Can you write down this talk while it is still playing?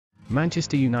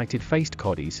Manchester United faced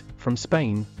Cadiz, from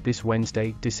Spain, this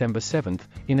Wednesday, December 7th,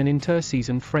 in an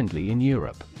inter-season friendly in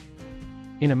Europe.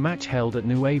 In a match held at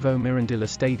Nuevo Mirandilla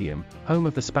Stadium, home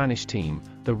of the Spanish team,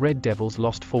 the Red Devils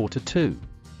lost 4-2.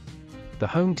 The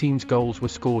home team's goals were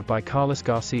scored by Carlos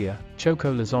Garcia,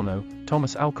 Choco Lozano,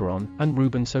 Alcarón and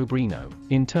Ruben Sobrino.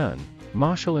 In turn,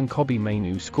 Martial and Kobbie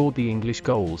Mainoo scored the English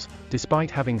goals.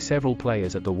 Despite having several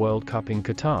players at the World Cup in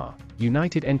Qatar,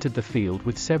 United entered the field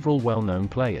with several well-known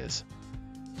players.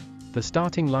 The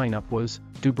starting lineup was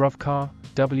Dubravka,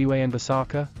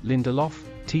 Wan-Bissaka, Lindelof,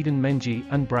 Teden, Mengi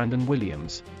and Brandon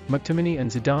Williams, McTominay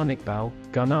and Zidane, Iqbal,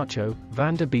 Garnacho,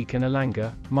 Van der Beek and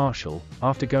Elanga. Martial,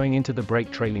 after going into the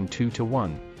break trailing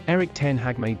 2-1, Erik Ten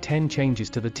Hag made 10 changes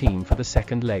to the team for the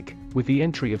second leg. With the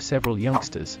entry of several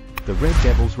youngsters, the Red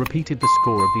Devils repeated the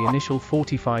score of the initial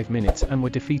 45 minutes and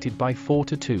were defeated by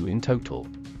 4-2 in total.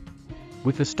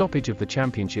 With the stoppage of the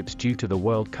championships due to the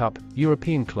World Cup,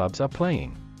 European clubs are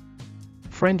playing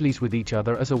friendlies with each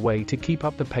other as a way to keep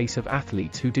up the pace of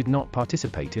athletes who did not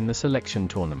participate in the selection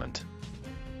tournament.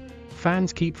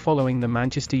 Fans keep following the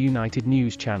Manchester United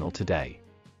news channel today.